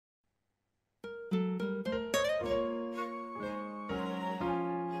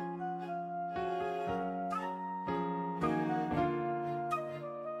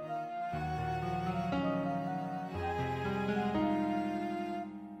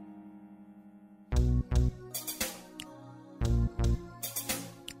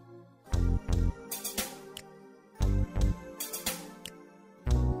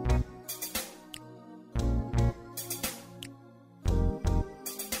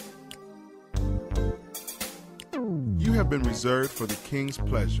have been reserved for the king's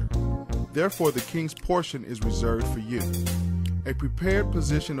pleasure. Therefore, the king's portion is reserved for you. A prepared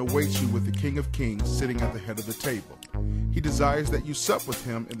position awaits you with the King of Kings sitting at the head of the table. He desires that you sup with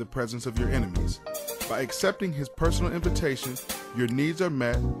him in the presence of your enemies. By accepting his personal invitation, your needs are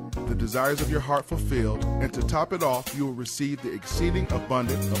met, the desires of your heart fulfilled, and to top it off, you will receive the exceeding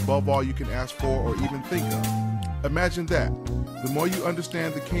abundant above all you can ask for or even think of. Imagine that. The more you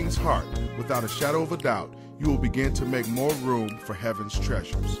understand the king's heart, without a shadow of a doubt, you will begin to make more room for heaven's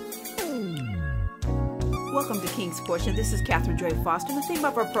treasures. Welcome to King's Portion. This is Catherine Joy Foster. The theme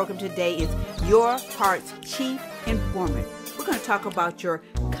of our program today is Your Heart's Chief Informant. We're going to talk about your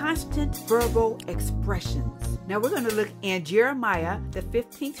constant verbal expressions. Now we're going to look in Jeremiah, the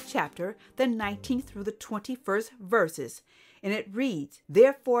 15th chapter, the 19th through the 21st verses. And it reads,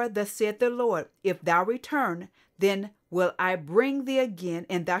 Therefore thus saith the Lord, if thou return, then will I bring thee again,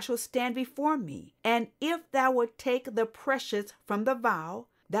 and thou shalt stand before me. And if thou wilt take the precious from the vial,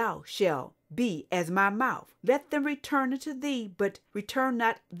 thou shalt be as my mouth. Let them return unto thee, but return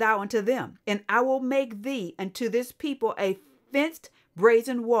not thou unto them. And I will make thee unto this people a fenced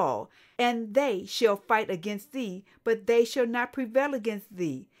brazen wall, and they shall fight against thee, but they shall not prevail against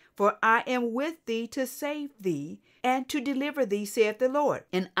thee. For I am with thee to save thee, and to deliver thee, saith the Lord.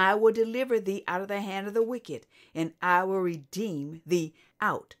 And I will deliver thee out of the hand of the wicked, and I will redeem thee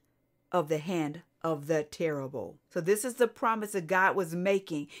out of the hand of the terrible. So this is the promise that God was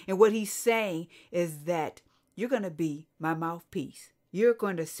making. And what he's saying is that you're going to be my mouthpiece. You're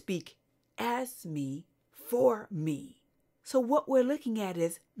going to speak as me, for me. So what we're looking at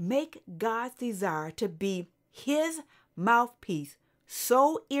is make God's desire to be his mouthpiece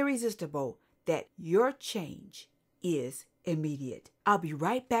so irresistible that your change is immediate. I'll be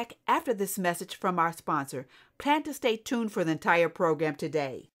right back after this message from our sponsor. Plan to stay tuned for the entire program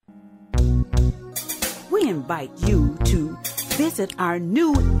today. We invite you to visit our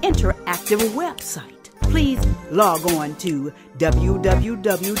new interactive website. Please log on to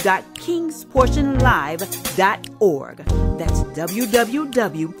www.kingsportionlive.org. That's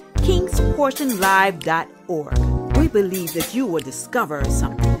www.kingsportionlive.org. We believe that you will discover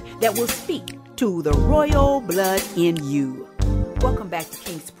something that will speak to the royal blood in you. Welcome back to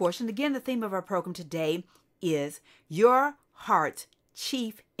King's Portion. Again, the theme of our program today is Your Heart's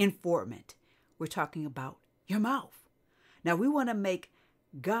Chief Informant. We're talking about your mouth. Now, we want to make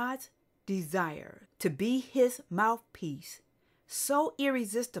God's desire to be his mouthpiece so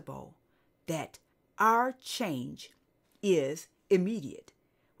irresistible that our change is immediate.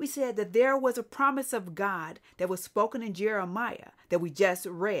 We said that there was a promise of God that was spoken in Jeremiah that we just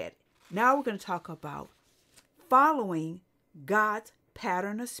read. Now we're going to talk about following God's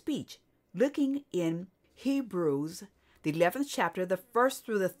pattern of speech, looking in Hebrews, the 11th chapter, the 1st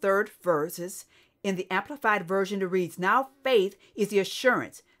through the 3rd verses. In the Amplified Version, it reads, Now faith is the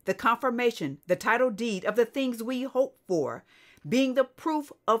assurance, the confirmation, the title deed of the things we hope for, being the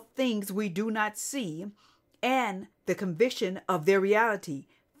proof of things we do not see, and the conviction of their reality.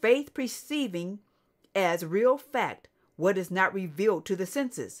 Faith perceiving as real fact what is not revealed to the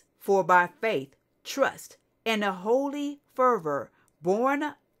senses. For by faith, trust, and a holy fervor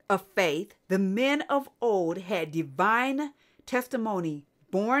born of faith, the men of old had divine testimony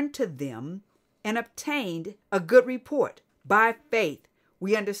born to them and obtained a good report. By faith,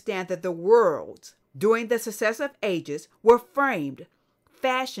 we understand that the worlds during the successive ages were framed,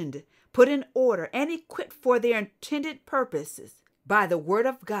 fashioned, put in order, and equipped for their intended purposes by the word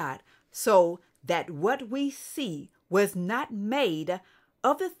of God, so that what we see was not made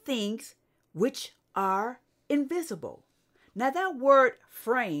of the things which are invisible. Now that word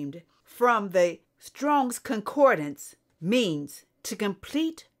framed from the Strong's Concordance means to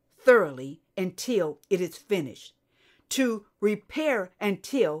complete thoroughly until it is finished, to repair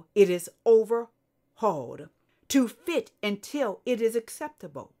until it is overhauled, to fit until it is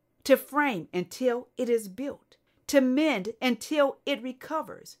acceptable, to frame until it is built, to mend until it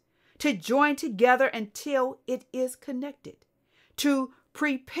recovers, to join together until it is connected, to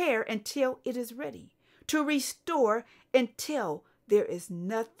prepare until it is ready, to restore until there is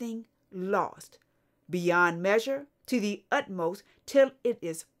nothing lost, beyond measure, to the utmost, till it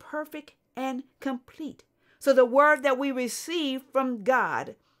is perfect and complete. So the word that we receive from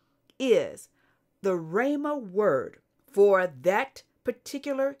God is the Rhema word for that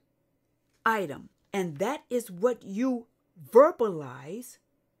particular item. And that is what you verbalize,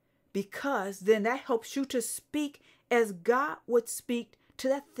 because then that helps you to speak as God would speak to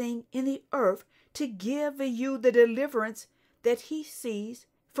that thing in the earth to give you the deliverance that he sees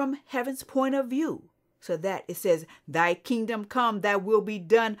from heaven's point of view. So that it says, Thy kingdom come, thy will be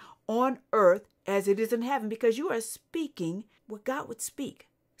done on earth as it is in heaven, because you are speaking what God would speak.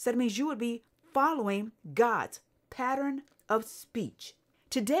 So that means you would be following God's pattern of speech.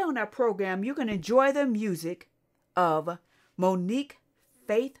 Today on our program, you can enjoy the music of Monique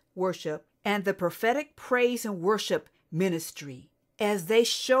Faith Worship and the Prophetic Praise and Worship Ministry as they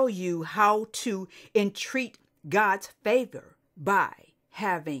show you how to entreat God's favor by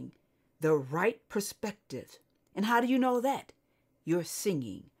having the right perspective. And how do you know that? You're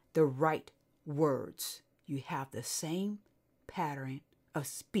singing the right words. You have the same pattern of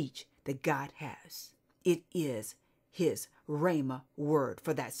speech that God has. It is His Rhema word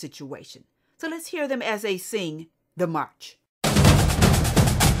for that situation. So let's hear them as they sing the march.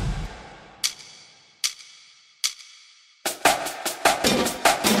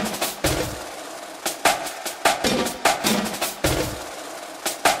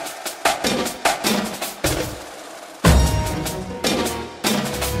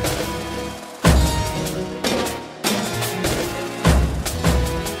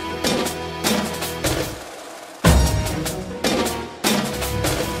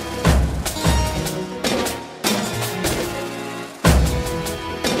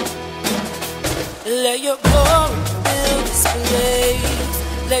 Let your glory fill this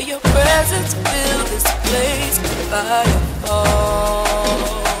place. Let your presence fill this place. Fire fall.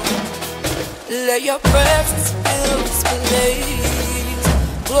 Let your presence fill this place.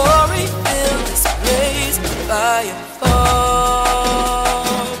 Glory fill this place. Fire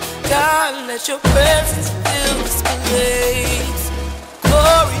fall. God, let your presence fill this place.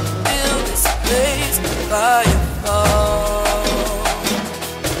 Glory fill this place. Fire fall.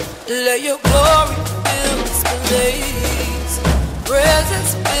 Let your glory fill this place.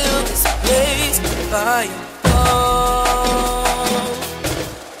 Presence fill this place. Fire fall.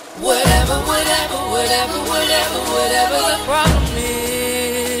 Whatever the problem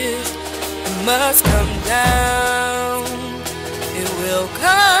is, it must come down. It will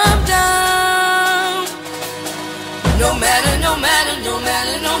come down. No matter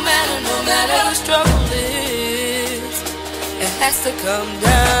the struggle is, it has to come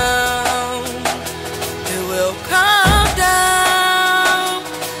down. It will come down.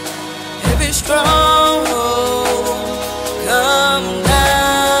 Every stronghold come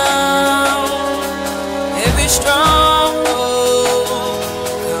down. Every stronghold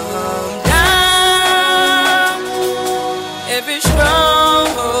come down. Every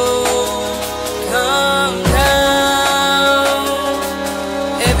stronghold come down.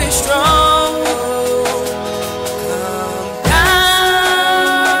 Every stronghold come down.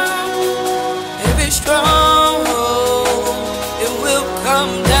 Every stronghold, it will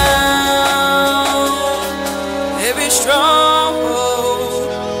come down. Every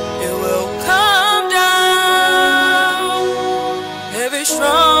stronghold, it will come down. Every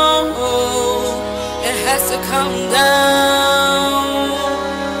stronghold, it has to come down.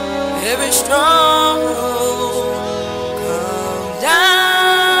 Every stronghold, come down.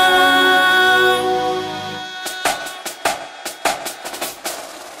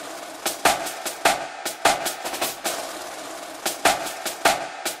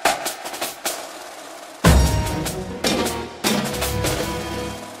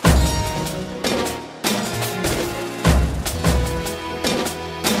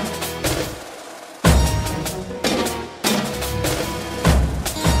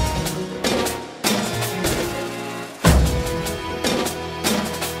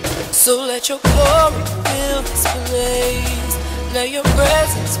 So let your glory fill this place. Let your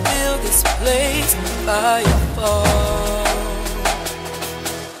presence fill this place. Fire fall.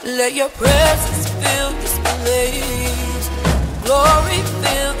 Let your presence fill this place. Glory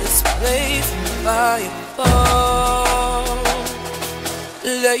fill this place. Fire fall.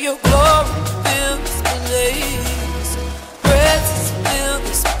 Let your glory fill this place. Presence fill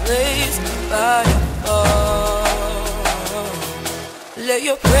this place. Fire fall. Let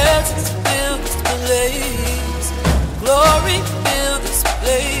your presence fill this place. Glory fill this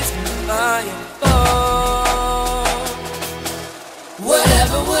place. Fire fall.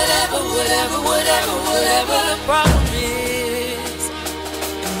 Whatever the problem is,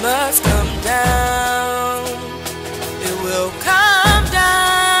 it must come down. It will come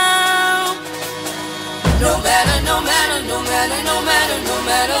down. No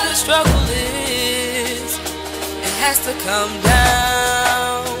matter the struggle is, it has to come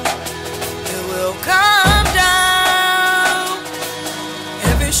down. It will come down.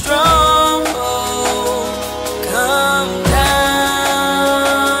 Every stronghold come down.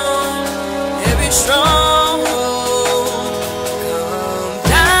 Every stronghold come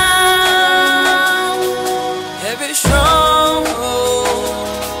down. Every stronghold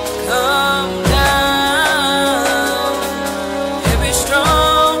come down.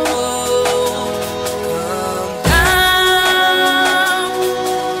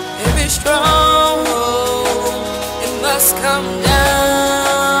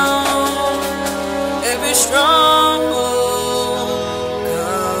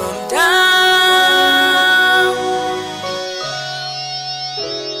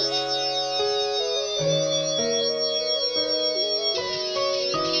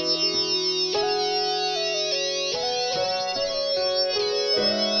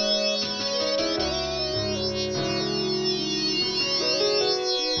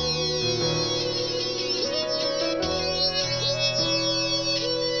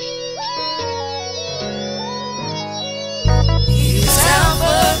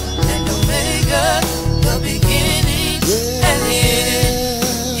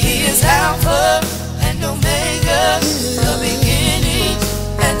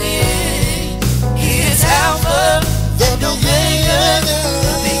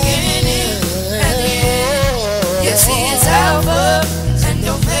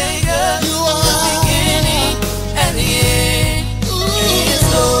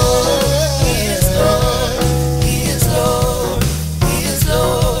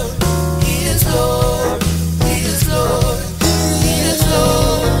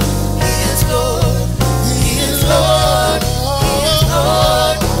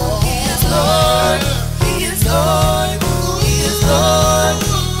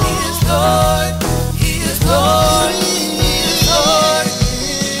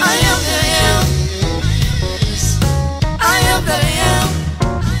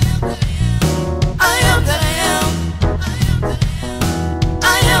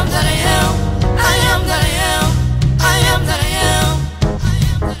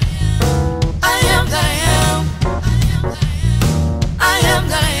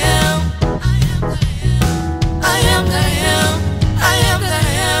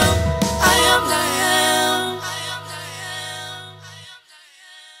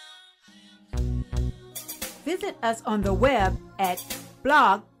 us on the web at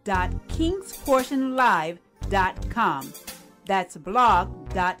blog.kingsportionlive.com. That's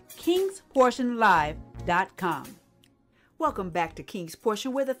blog.kingsportionlive.com. Welcome back to King's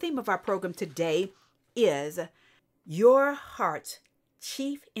Portion, where the theme of our program today is your heart's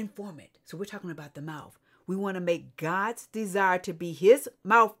chief informant. So we're talking about the mouth. We want to make God's desire to be his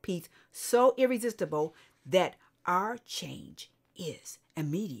mouthpiece so irresistible that our change is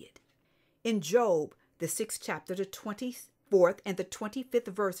immediate. In Job, the 6th chapter, the 24th and the 25th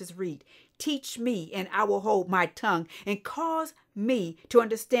verses read, "Teach me, and I will hold my tongue, and cause me to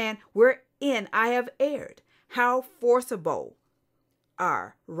understand wherein I have erred. How forcible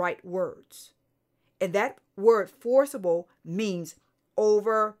are right words." And that word forcible means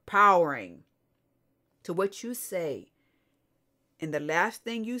overpowering. To what you say, and the last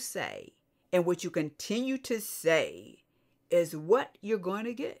thing you say, and what you continue to say is what you're going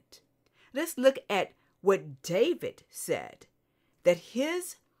to get. Let's look at what David said, that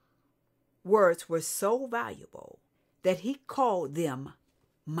his words were so valuable that he called them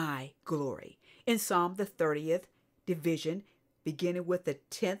my glory. In Psalm, the 30th division, beginning with the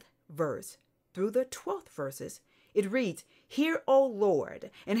 10th verse through the 12th verses, it reads, "Hear, O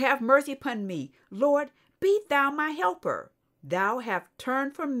Lord, and have mercy upon me. Lord, be thou my helper. Thou hast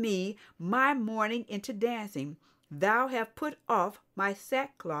turned from me my mourning into dancing. Thou hast put off my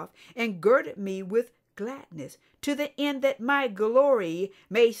sackcloth and girded me with gladness, to the end that my glory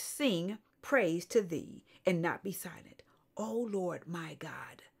may sing praise to thee and not be silent. O Lord my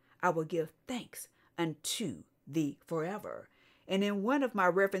God, I will give thanks unto thee forever." And in one of my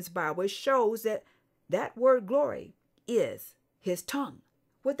reference Bibles shows that that word glory is his tongue.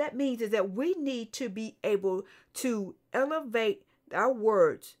 What that means is that we need to be able to elevate our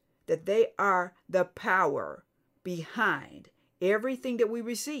words, that they are the power behind everything that we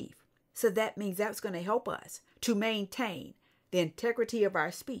receive. So that means that's going to help us to maintain the integrity of our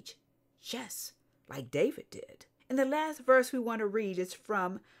speech, just like David did. And the last verse we want to read is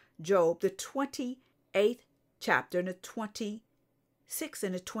from Job, the 28th chapter, and the 26th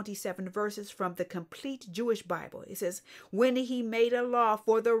and the 27th verses from the Complete Jewish Bible. It says, "When he made a law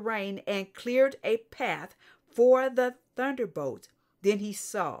for the rain and cleared a path for the thunderbolts, then he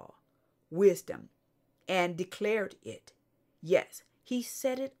saw wisdom and declared it. Yes, he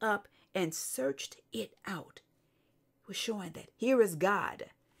set it up and searched it out." We're showing that here is God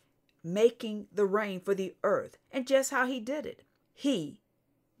making the rain for the earth, and just how he did it. He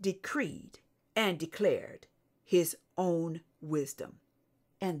decreed and declared his own wisdom.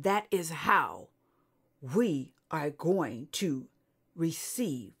 And that is how we are going to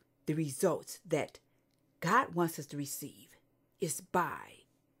receive the results that God wants us to receive, is by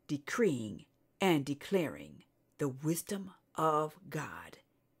decreeing and declaring the wisdom of God.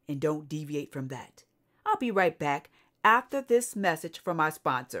 And don't deviate from that. I'll be right back after this message from our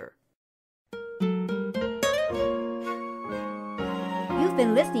sponsor. You've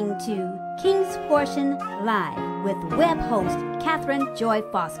been listening to King's Portion Live with web host Catherine Joy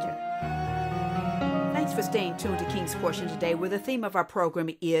Foster. Thanks for staying tuned to King's Portion today, where the theme of our program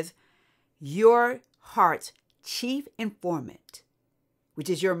is your heart's chief informant, which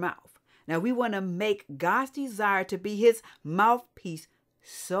is your mouth. Now, we want to make God's desire to be his mouthpiece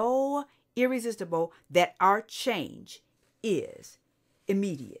so irresistible that our change is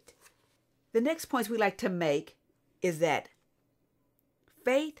immediate. The next point we like to make is that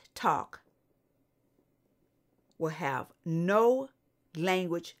faith talk will have no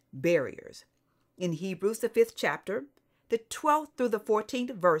language barriers. In Hebrews, the 5th chapter, the 12th through the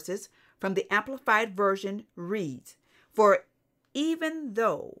 14th verses from the Amplified Version reads, "For even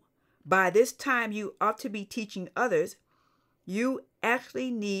though by this time you ought to be teaching others, you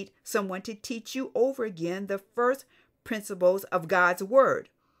actually need someone to teach you over again the first principles of God's word.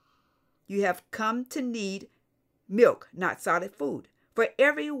 You have come to need milk, not solid food. For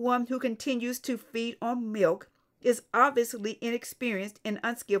everyone who continues to feed on milk is obviously inexperienced and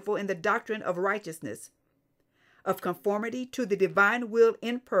unskillful in the doctrine of righteousness, of conformity to the divine will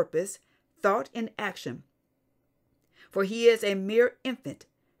in purpose, thought, and action. For he is a mere infant,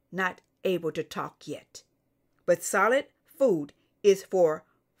 not able to talk yet. But solid food is for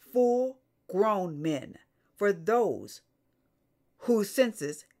full-grown men, for those whose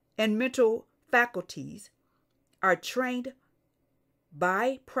senses and mental faculties are trained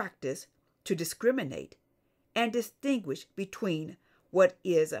by practice to discriminate and distinguish between what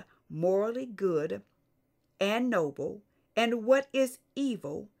is morally good and noble and what is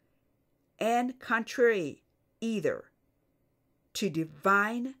evil and contrary either to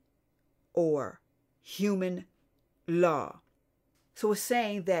divine or human law." So it's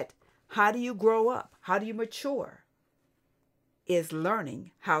saying that how do you grow up? How do you mature? is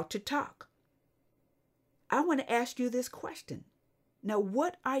learning how to talk. I want to ask you this question. Now,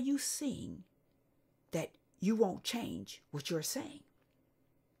 what are you seeing that you won't change what you're saying?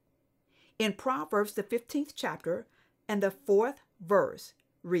 In Proverbs, the 15th chapter and the 4th verse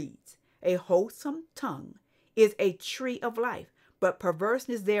reads, "A wholesome tongue is a tree of life, but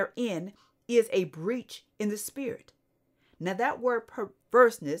perverseness therein is a breach in the spirit." Now that word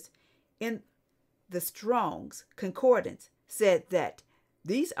perverseness in the Strong's Concordance said that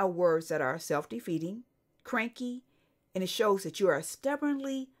these are words that are self-defeating, cranky, and it shows that you are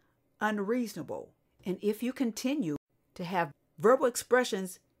stubbornly unreasonable. And if you continue to have verbal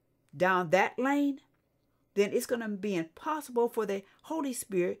expressions down that lane, then it's going to be impossible for the Holy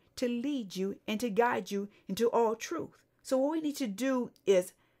Spirit to lead you and to guide you into all truth. So what we need to do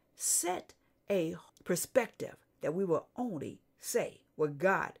is set a perspective that we will only say what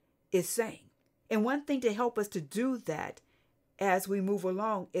God is saying. And one thing to help us to do that as we move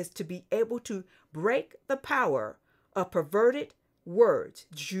along is to be able to break the power of perverted words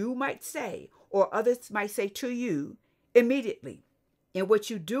you might say or others might say to you immediately. And what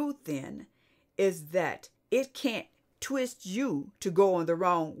you do then is that it can't twist you to go on the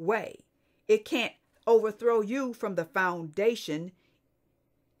wrong way. It can't overthrow you from the foundation.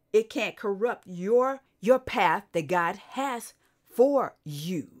 It can't corrupt your path that God has for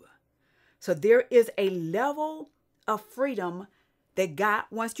you. So there is a level of freedom that God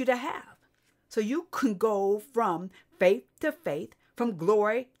wants you to have. So you can go from faith to faith, from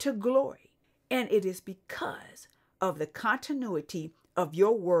glory to glory. And it is because of the continuity of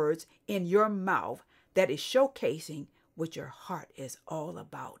your words in your mouth that is showcasing what your heart is all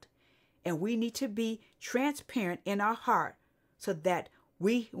about. And we need to be transparent in our heart so that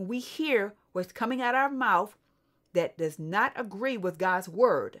we hear what's coming out of our mouth that does not agree with God's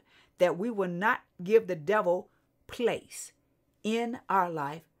word, that we will not give the devil place in our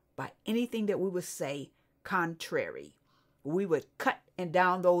life by anything that we would say contrary. We would cut and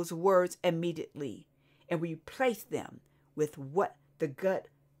down those words immediately and replace them with what the good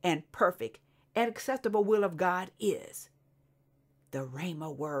and perfect and acceptable will of God is. The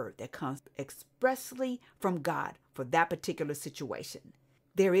Rhema word that comes expressly from God for that particular situation.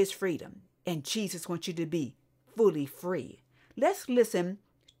 There is freedom, and Jesus wants you to be fully free. Let's listen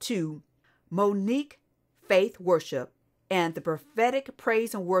to Monique Faith Worship and the Prophetic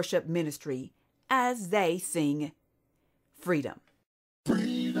Praise and Worship Ministry as they sing Freedom.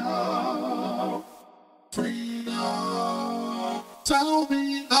 Freedom, freedom, tell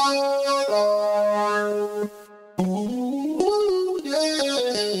me how. Ooh,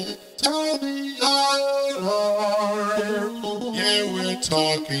 yeah, tell me how. Yeah, we're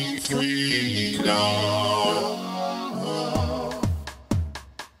talking freedom.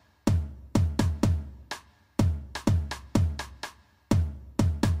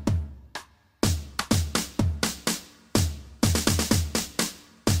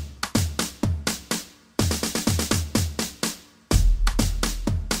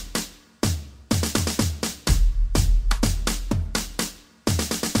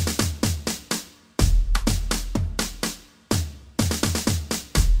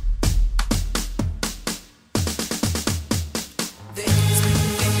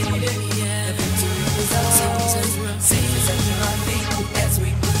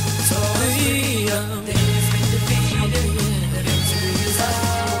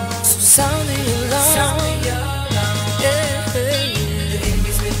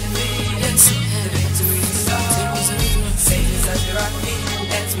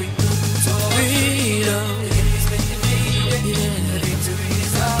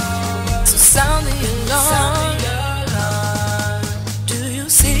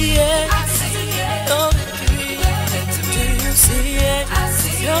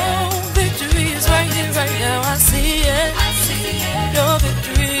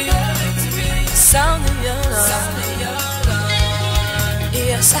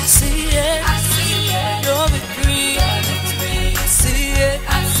 Yes, I see it. Your victory. I see it.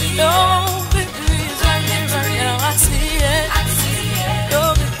 Your victory is right here, right now. I see it.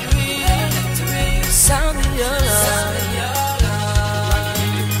 Your victory. Sound of your love.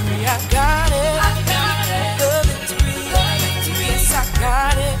 I got it. Your victory. Yes, I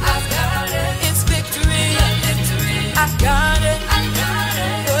got it. It's victory. I got it.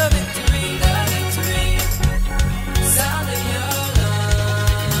 Your victory. Sound of your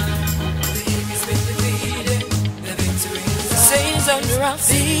under our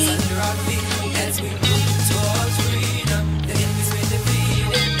feet as we move towards freedom. The enemy's been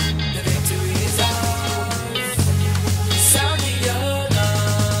defeated. The victory is ours. Sound the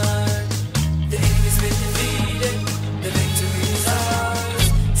alarm. The enemy's been defeated. The victory is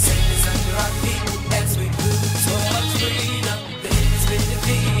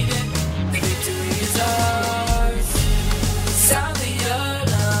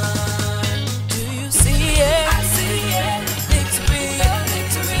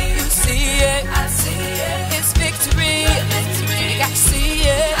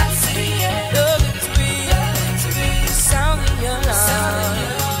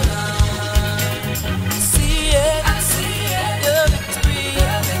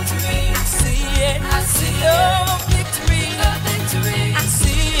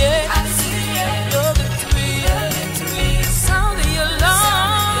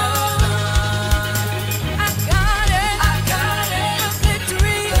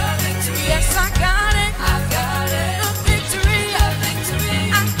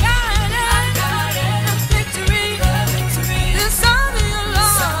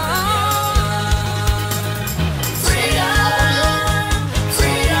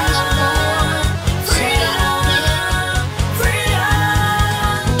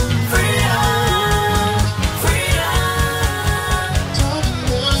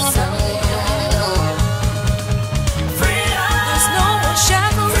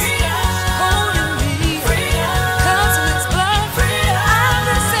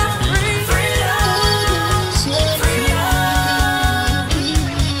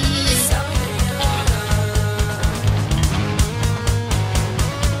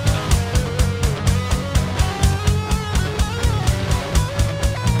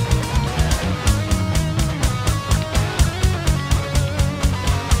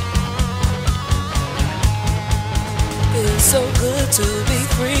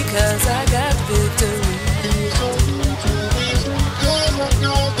free, 'cause I got victory. Feels so good to be free, 'cause I got the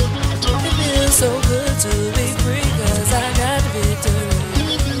victory. It feels so good to be free, 'cause I got victory.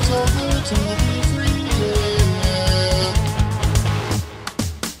 It feels so good to be free, yeah.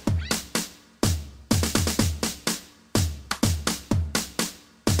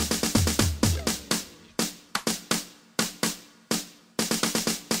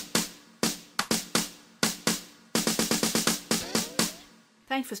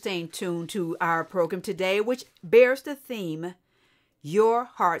 Thanks for staying tuned to our program today, which bears the theme, Your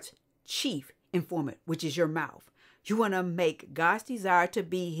Heart's Chief Informant, which is your mouth. You want to make God's desire to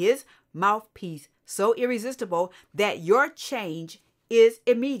be his mouthpiece so irresistible that your change is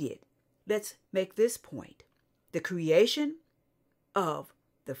immediate. Let's make this point. The creation of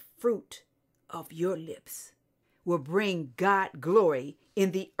the fruit of your lips will bring God glory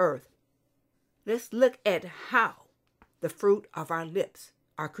in the earth. Let's look at how the fruit of our lips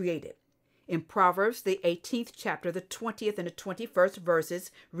are created. In Proverbs, the 18th chapter, the 20th and the 21st verses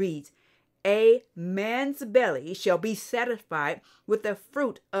reads, A man's belly shall be satisfied with the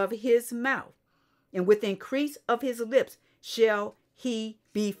fruit of his mouth, and with the increase of his lips shall he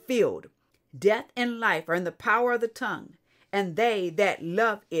be filled. Death and life are in the power of the tongue, and they that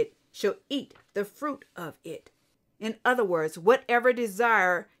love it shall eat the fruit of it. In other words, whatever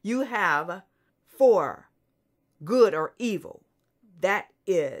desire you have for good or evil, that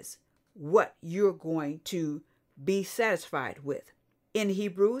is what you're going to be satisfied with. In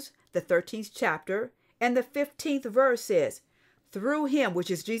Hebrews, the 13th chapter and the 15th verse says, Through him, which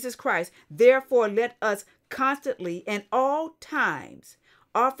is Jesus Christ, therefore let us constantly and all times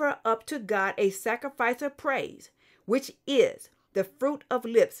offer up to God a sacrifice of praise, which is the fruit of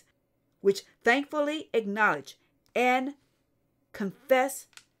lips, which thankfully acknowledge and confess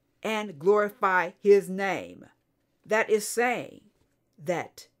and glorify his name. That is saying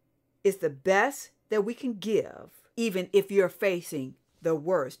that is the best that we can give, even if you're facing the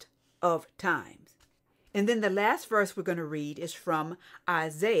worst of times. And then the last verse we're going to read is from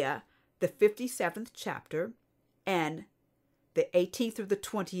Isaiah, the 57th chapter, and the 18th through the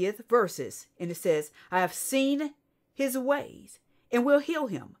 20th verses. And it says, I have seen his ways, and will heal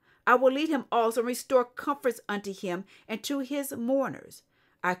him. I will lead him also and restore comforts unto him and to his mourners.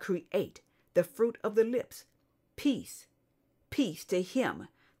 I create the fruit of the lips, peace, peace to him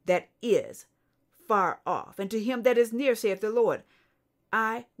that is far off, and to him that is near, saith the Lord.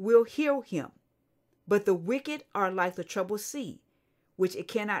 I will heal him. But the wicked are like the troubled sea, which it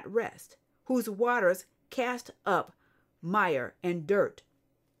cannot rest, whose waters cast up mire and dirt.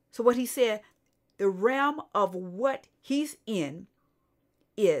 So what he said, the realm of what he's in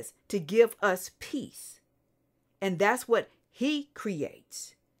is to give us peace. And that's what he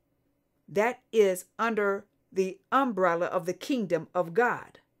creates. That is under the umbrella of the kingdom of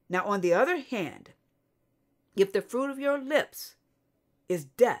God. Now, on the other hand, if the fruit of your lips is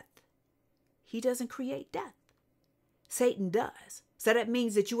death, he doesn't create death. Satan does. So that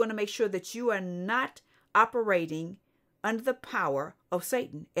means that you want to make sure that you are not operating under the power of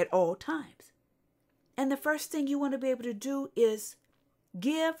Satan at all times. And the first thing you want to be able to do is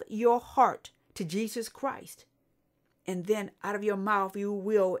give your heart to Jesus Christ. And then out of your mouth you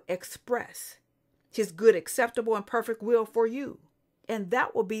will express his good, acceptable, and perfect will for you. And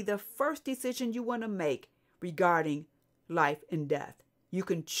that will be the first decision you want to make regarding life and death. You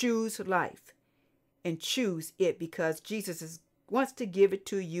can choose life and choose it because Jesus wants to give it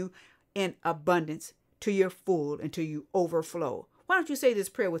to you in abundance, to your full, and to you overflow. Why don't you say this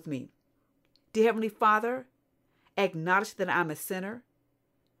prayer with me? Dear Heavenly Father, acknowledge that I'm a sinner.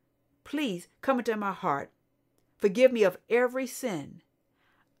 Please come into my heart. Forgive me of every sin.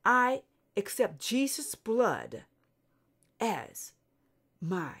 I accept Jesus' blood as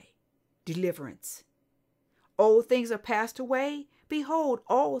my deliverance. Old things are passed away. Behold,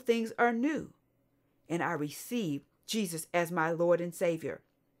 all things are new. And I receive Jesus as my Lord and Savior.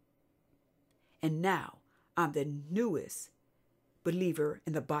 And now I'm the newest believer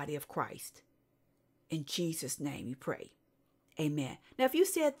in the body of Christ. In Jesus' name we pray. Amen. Now, if you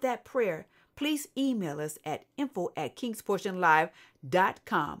said that prayer, please email us at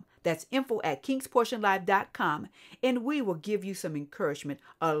info@kingsportionlive.com. That's info@kingsportionlive.com. And we will give you some encouragement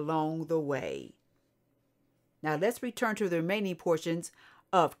along the way. Now, let's return to the remaining portions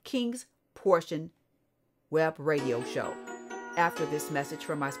of King's Portion Web Radio Show after this message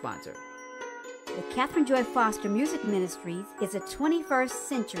from my sponsor. The Catherine Joy Foster Music Ministries is a 21st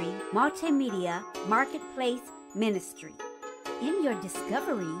century multimedia marketplace ministry. In your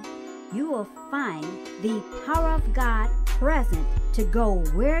discovery, you will find the power of God present to go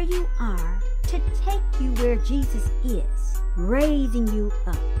where you are, to take you where Jesus is. raising you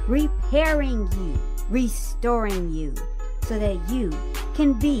up, repairing you, restoring you, so that you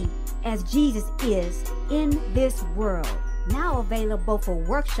can be as Jesus is in this world. Now available for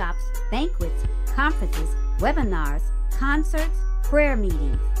workshops, banquets, conferences, webinars, concerts, prayer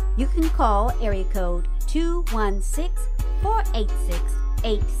meetings. You can call area code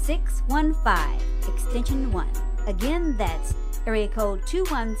 216-486-8615, extension 1. Again, that's area code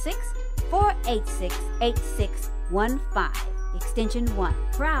 216-486-8615, extension 1.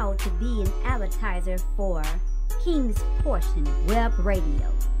 Proud to be an advertiser for King's Portion Web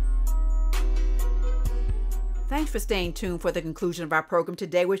Radio. Thanks for staying tuned for the conclusion of our program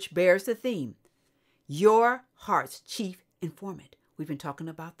today, which bears the theme, Your Heart's Chief Informant. We've been talking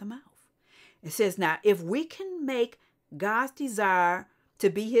about the mouth. It says, now, if we can make God's desire to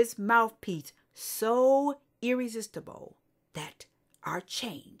be his mouthpiece so irresistible that our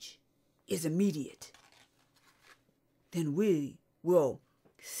change is immediate, then we will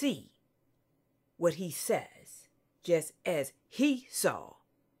see what he says, just as he saw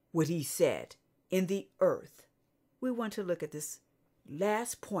what he said in the earth. We want to look at this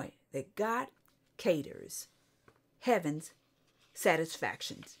last point, that God caters heaven's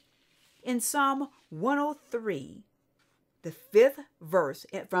satisfactions. In Psalm 103, the 5th verse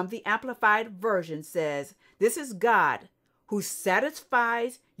from the Amplified Version says, this is God who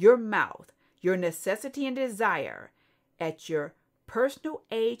satisfies your mouth, your necessity and desire at your personal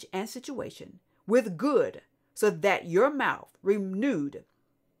age and situation with good, so that your mouth renewed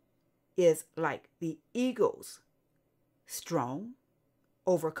is like the eagle's, strong,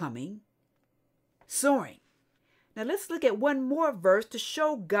 overcoming, soaring. Now let's look at one more verse to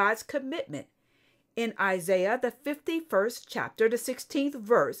show God's commitment. In Isaiah, the 51st chapter, the 16th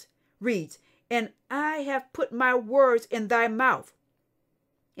verse reads, and I have put my words in thy mouth,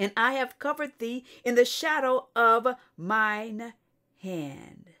 and I have covered thee in the shadow of mine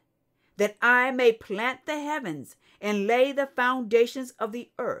hand, that I may plant the heavens and lay the foundations of the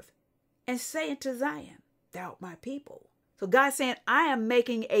earth, and say unto Zion, thou art my people. So God's saying, I am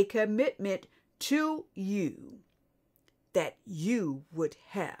making a commitment to you that you would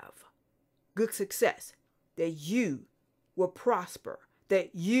have good success, that you will prosper,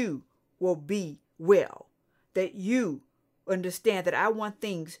 that you will be well, that you understand that I want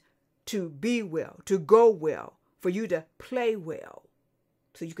things to be well, to go well, for you to play well,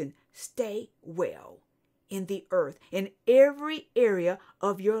 so you can stay well in the earth, in every area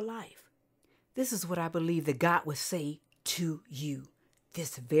of your life. This is what I believe that God would say to you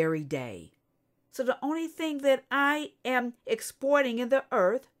this very day. So the only thing that I am exporting in the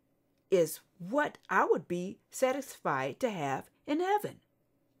earth is what I would be satisfied to have in heaven.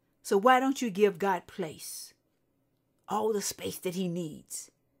 So why don't you give God place, all the space that he needs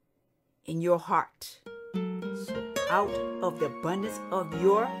in your heart? So out of the abundance of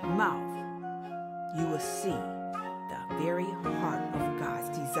your mouth, you will see the very heart of God's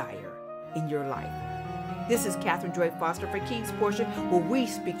desire in your life. This is Catherine Joy Foster for King's Portion, where we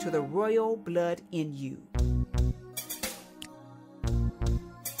speak to the royal blood in you.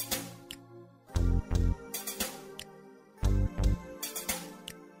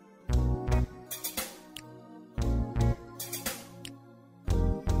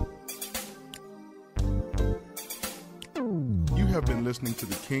 You have been listening to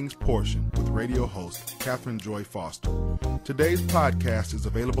The King's Portion with radio host Catherine Joy Foster. Today's podcast is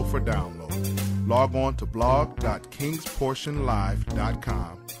available for download. Log on to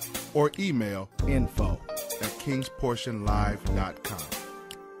blog.kingsportionlive.com or email info@kingsportionlive.com.